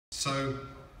So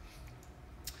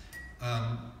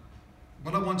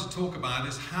what I want to talk about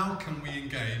is how can we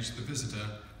engage the visitor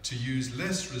to use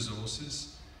less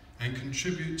resources and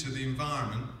contribute to the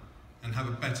environment and have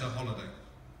a better holiday.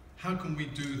 How can we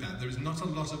do that? There is not a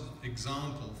lot of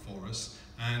example for us,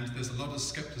 and there's a lot of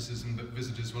skepticism that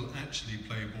visitors will actually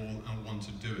play ball and want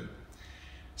to do it.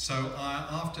 So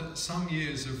after some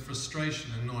years of frustration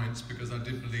and annoyance, because I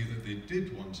did believe that they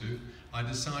did want to, I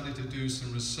decided to do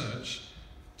some research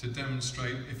to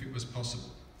demonstrate if it was possible.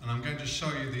 And I'm going to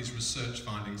show you these research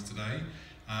findings today,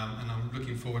 and I'm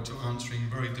looking forward to answering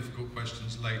very difficult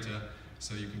questions later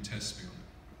so you can test me on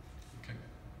it. Okay.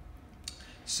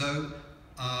 So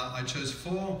I chose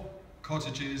 4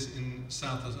 cottages in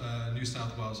New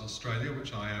South Wales, Australia,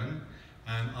 which I own,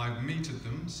 and I've metered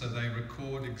them so they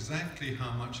record exactly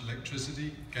how much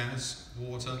electricity, gas,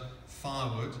 water,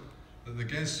 firewood that the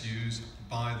guests use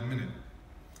by the minute.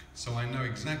 So I know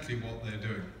exactly what they're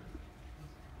doing.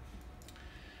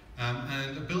 And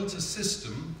I built a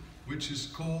system which is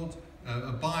called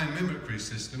a biomimicry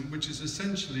system, which is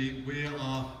essentially we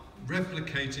are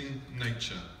replicating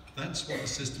nature. That's what the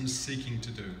system's seeking to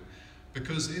do.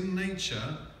 Because in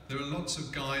nature, there are lots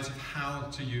of guides of how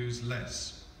to use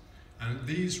less. And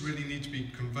these really need to be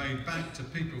conveyed back to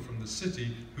people from the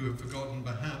city who have forgotten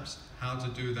perhaps how to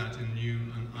do that in new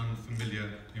and unfamiliar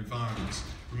environments.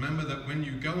 Remember that when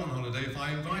you go on holiday, if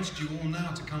I invited you all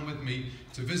now to come with me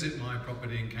to visit my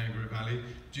property in Kangaroo Valley,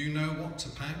 do you know what to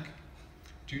pack?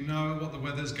 Do you know what the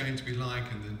weather's going to be like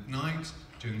in the night,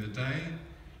 during the day?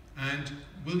 And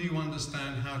will you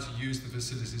understand how to use the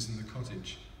facilities in the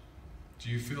cottage? Do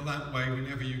you feel that way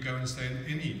whenever you go and stay in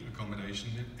any accommodation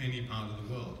in any part of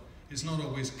the world? It's not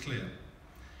always clear.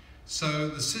 So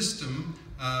the system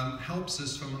helps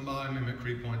us from a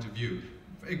biomimicry point of view.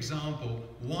 For example,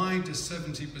 why do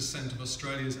 70% of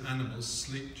Australia's animals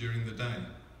sleep during the day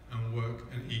and work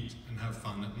and eat and have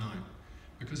fun at night?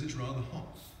 Because it's rather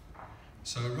hot.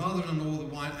 So rather than all the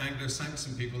white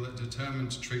Anglo-Saxon people that are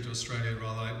determined to treat Australia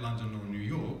rather like London or New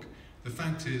York, the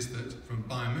fact is that from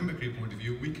a biomimicry point of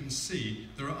view, we can see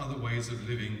there are other ways of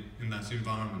living in that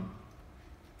environment.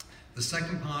 The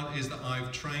second part is that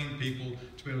I've trained people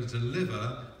to be able to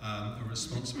deliver a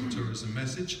responsible tourism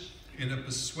message in a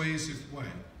persuasive way,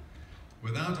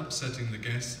 without upsetting the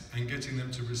guests and getting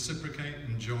them to reciprocate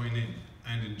and join in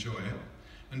and enjoy it.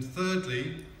 And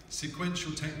thirdly,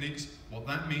 sequential techniques. What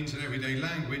that means in everyday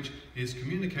language is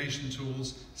communication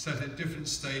tools set at different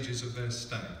stages of their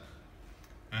stay.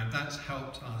 And that's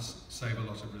helped us save a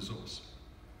lot of resource.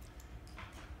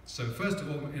 So first of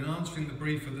all, in answering the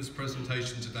brief of this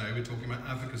presentation today, we're talking about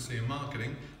advocacy and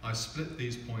marketing. I split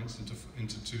these points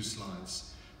into 2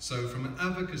 slides. So from an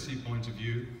advocacy point of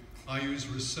view, I use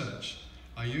research.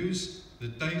 I use the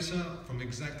data from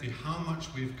exactly how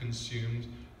much we've consumed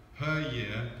per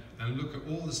year and look at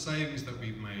all the savings that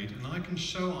we've made, and I can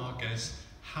show our guests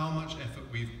how much effort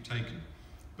we've taken.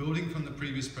 Building from the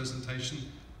previous presentation,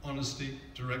 honesty,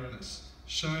 directness,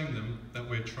 showing them that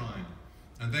we're trying.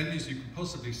 And then, as you can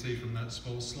possibly see from that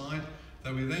small slide,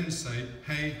 that we then say,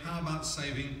 hey, how about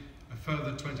saving a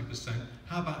further 20%?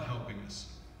 How about helping us?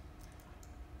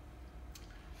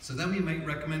 So then we make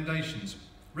recommendations.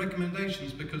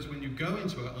 Recommendations because when you go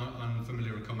into an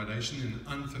unfamiliar accommodation in an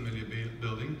unfamiliar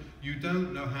building, you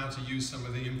don't know how to use some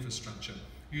of the infrastructure.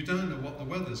 You don't know what the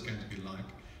weather's going to be like.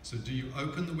 So do you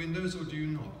open the windows or do you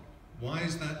not? Why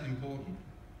is that important?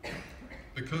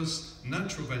 Because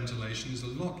natural ventilation is a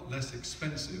lot less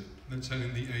expensive than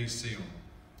turning the AC on.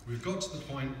 We've got to the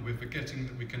point where we're forgetting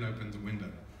that we can open the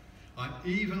window. I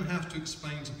even have to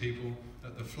explain to people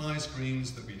that the fly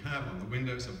screens that we have on the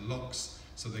windows have locks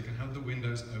so they can have the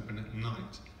windows open at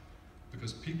night.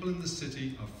 Because people in the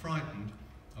city are frightened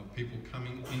of people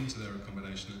coming into their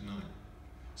accommodation at night.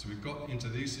 So we've got into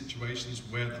these situations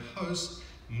where the host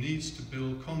needs to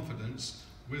build confidence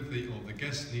with or the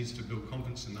guest needs to build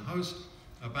confidence in the host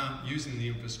about using the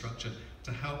infrastructure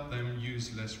to help them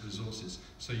use less resources.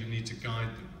 So you need to guide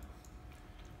them.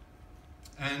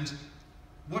 And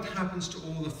what happens to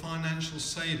all the financial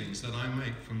savings that I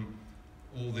make from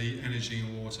all the energy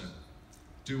and water?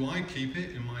 Do I keep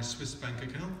it in my Swiss bank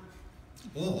account?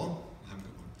 Or, I haven't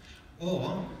got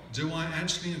one, or do I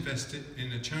actually invest it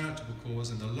in a charitable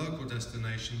cause in a local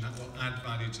destination that will add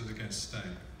value to the guest stay?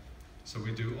 So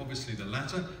we do obviously the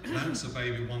latter. That's a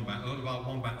baby wombat. A lot of our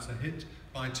wombats are hit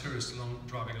by tourists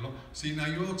driving along. See, now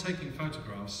you're all taking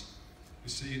photographs. You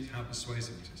see how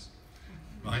persuasive it is,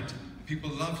 right? People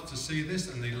love to see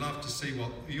this, and they love to see what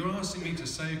you're asking me to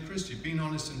say. Chris, you've been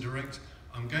honest and direct.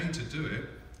 I'm going to do it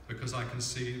because I can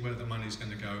see where the money's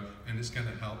going to go, and it's going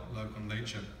to help local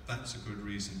nature. That's a good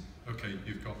reason. Okay,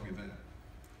 you've got me there.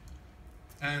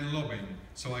 and lobbying.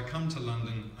 So I come to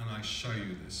London and I show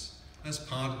you this. That's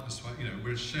part of this,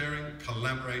 we're sharing,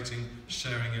 collaborating,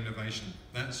 sharing innovation.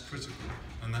 That's critical,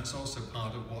 and that's also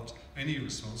part of what any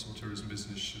responsible tourism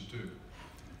business should do.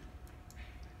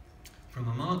 From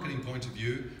a marketing point of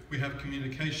view, we have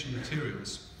communication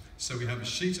materials. So we have a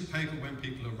sheet of paper when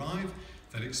people arrive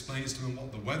that explains to them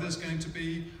what the weather's going to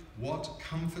be, what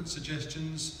comfort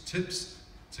suggestions, tips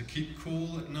to keep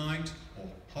cool at night or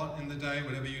hot in the day,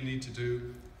 whatever you need to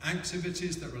do,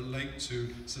 activities that relate to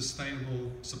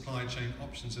sustainable supply chain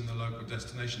options in the local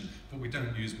destination. But we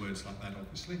don't use words like that,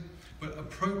 obviously, but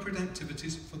appropriate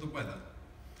activities for the weather.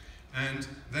 And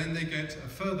then they get a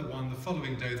further one the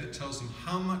following day that tells them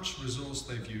how much resource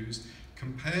they've used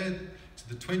compared to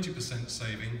the 20%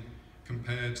 saving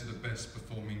compared to the best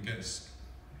performing guest.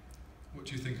 What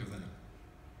do you think of that?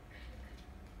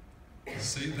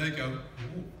 See, they go,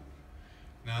 ooh.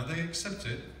 Now they accept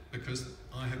it because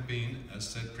I have been, as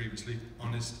said previously,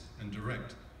 honest and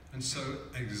direct. And so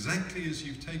exactly as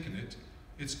you've taken it,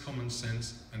 it's common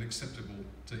sense and acceptable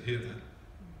to hear that.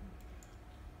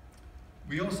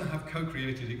 We also have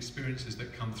co-created experiences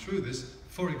that come through this.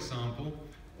 For example,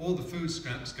 all the food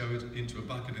scraps go into a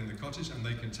bucket in the cottage and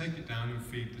they can take it down and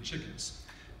feed the chickens.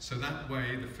 So that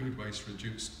way the food waste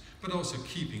reduced. But also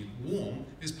keeping warm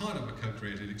is part of a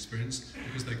co-created experience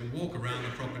because they can walk around the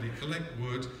property, collect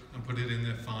wood and put it in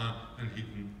their fire and heat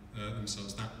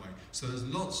themselves that way. So there's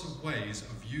lots of ways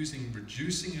of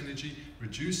reducing energy,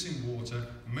 reducing water,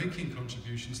 making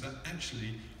contributions that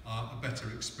actually are a better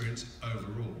experience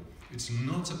overall. It's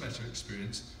not a better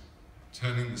experience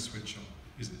turning the switch on,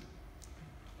 is it?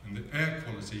 And the air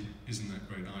quality isn't that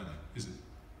great either, is it?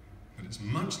 But it's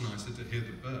much nicer to hear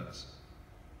the birds.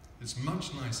 It's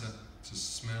much nicer to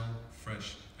smell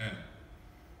fresh air.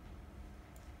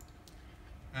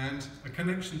 And a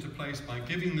connection to place by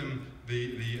giving them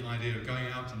the idea of going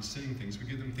out and seeing things. We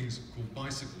give them things called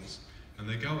bicycles. And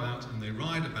they go out and they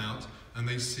ride about and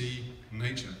they see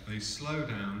nature. They slow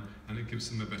down and it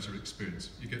gives them a better experience.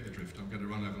 You get the drift. I'm going to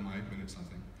run over my 8 minutes, I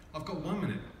think. I've got 1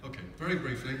 minute. Okay, very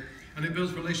briefly. And it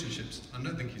builds relationships. I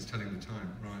don't think he's telling the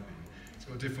time, right? It's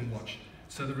got a different watch.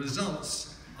 So the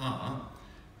results are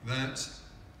that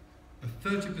a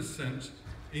 30%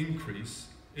 increase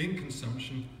in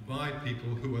consumption by people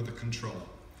who are the control.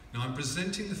 Now I'm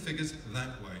presenting the figures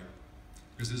that way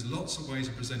because there's lots of ways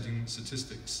of presenting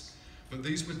statistics, but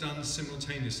these were done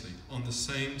simultaneously on the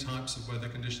same types of weather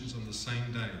conditions on the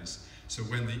same days. So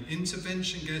when the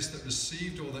intervention guest that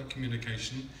received all that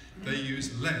communication, they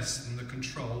used less than the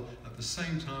control at the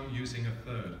same time using a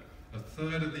third. A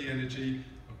third of the energy,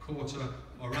 a quarter,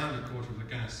 around a quarter of the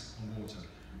gas and water.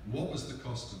 What was the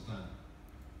cost of that?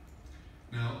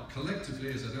 Now,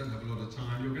 collectively, as I don't have a lot of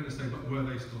time, you're going to say, but were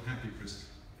they still happy, Chris?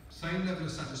 Same level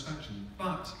of satisfaction,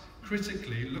 but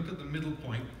critically, look at the middle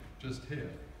point just here.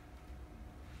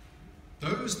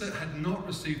 Those that had not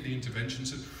received the intervention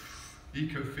said,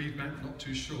 eco-feedback, not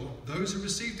too sure. Those who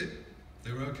received it,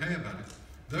 they were okay about it.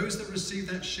 Those that received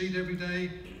that sheet every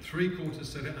day, 3/4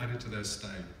 said it added to their stay.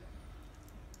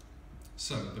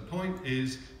 So the point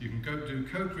is, you can go do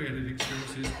co-created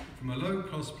experiences from a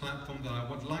low-cost platform that I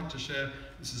would like to share.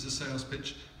 This is a sales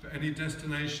pitch for any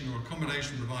destination or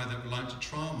accommodation provider that would like to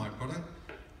trial my product.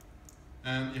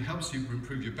 It helps you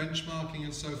improve your benchmarking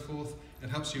and so forth. It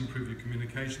helps you improve your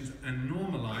communications and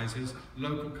normalizes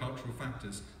local cultural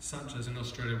factors, such as in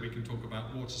Australia we can talk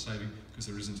about water saving because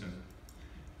there isn't any.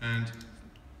 And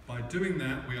by doing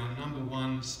that, we are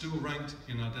 #1, still ranked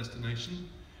in our destination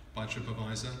by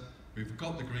TripAdvisor. We've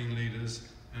got the green leaders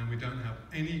and we don't have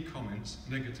any comments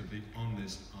negatively on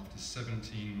this after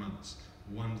 17 months,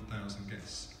 1,000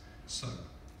 guests. So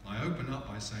I open up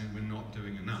by saying we're not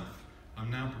doing enough. I'm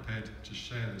now prepared to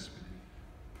share this with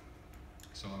you.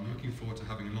 So I'm looking forward to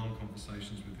having long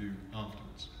conversations with you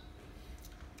afterwards.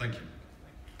 Thank you.